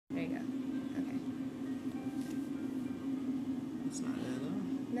There you go. Okay. That's not it, though.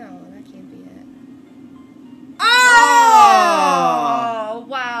 No, that can't be it. Oh! Oh!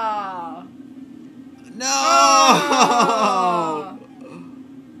 Wow. No! Oh!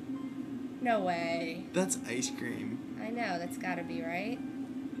 No way. That's ice cream. I know, that's gotta be right.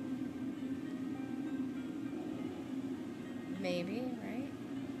 Maybe, right?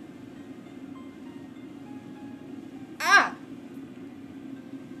 Ah!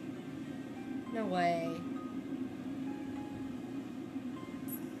 No way.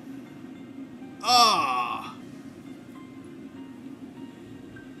 Oh!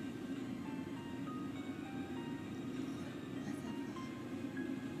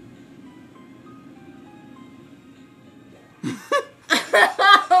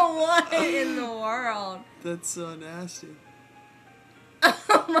 What in the world? That's so nasty.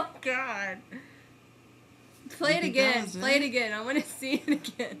 Oh my god. Play it Think again. that was Play it it? again. I want to see it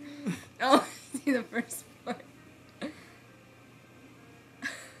again. I want to see the first part. I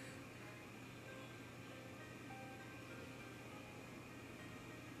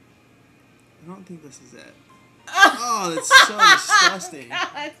don't think this is it. Oh, that's so disgusting.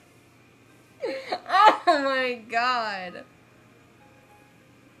 God. Oh my god.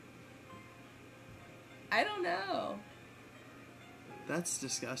 I don't know. That's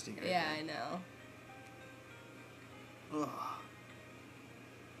disgusting. Right Yeah, there. I know. Ugh.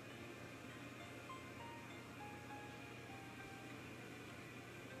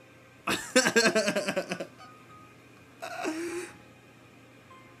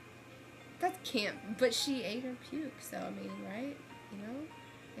 That can't. But she ate her puke, so I mean, right? You know?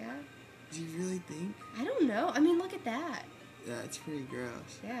 Yeah. Do you really think? I don't know. I mean, look at that. Yeah, it's pretty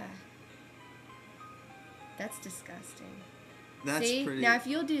gross. Yeah. That's disgusting. That's See? pretty. Now, if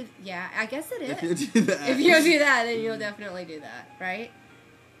you'll do... Yeah, I guess it is. If you do that. If you'll do that, then you'll definitely do that, right?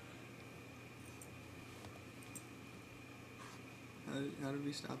 How did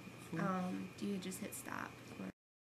we stop it before? Do you just hit stop?